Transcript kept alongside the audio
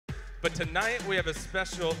But tonight we have a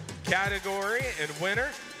special category and winner,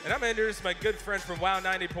 and I'm going to introduce my good friend from WOW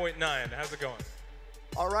 90.9. How's it going?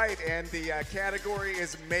 All right, and the category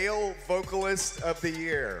is Male Vocalist of the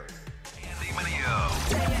Year. I'm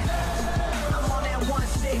on that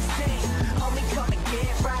 116. Homie, come and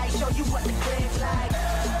get right. Show you what the glam's like.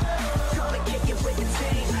 Come and kick it with the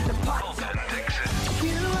team. The party's on.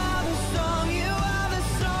 You are the song, you are the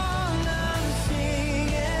song I'm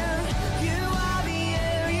singing. You are the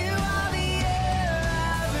air, you are the air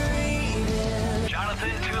I breathe in.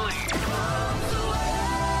 Jonathan Tooley.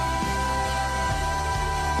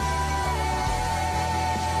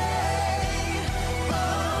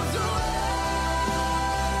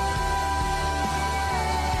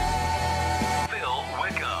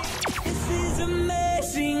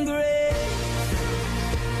 Amazing grace.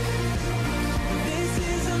 This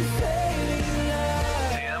is unfailing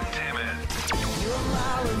love. Damn timid. You're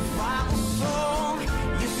my revival song.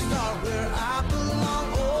 You start where I belong.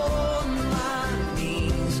 Oh, my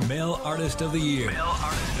knees. Male Artist of the Year. Male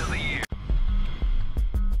Artist of the Year.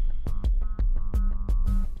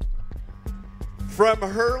 From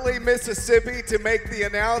Hurley, Mississippi to make the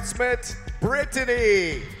announcement,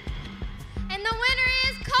 Brittany. And the winner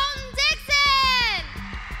is Colton Dixon!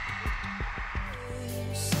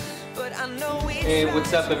 Hey,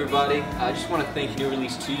 what's up, everybody? I just want to thank New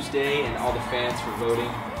Release Tuesday and all the fans for voting.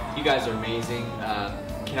 You guys are amazing.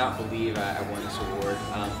 Cannot believe I won this award.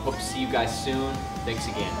 Hope to see you guys soon. Thanks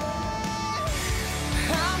again.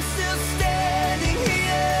 I'm still standing here.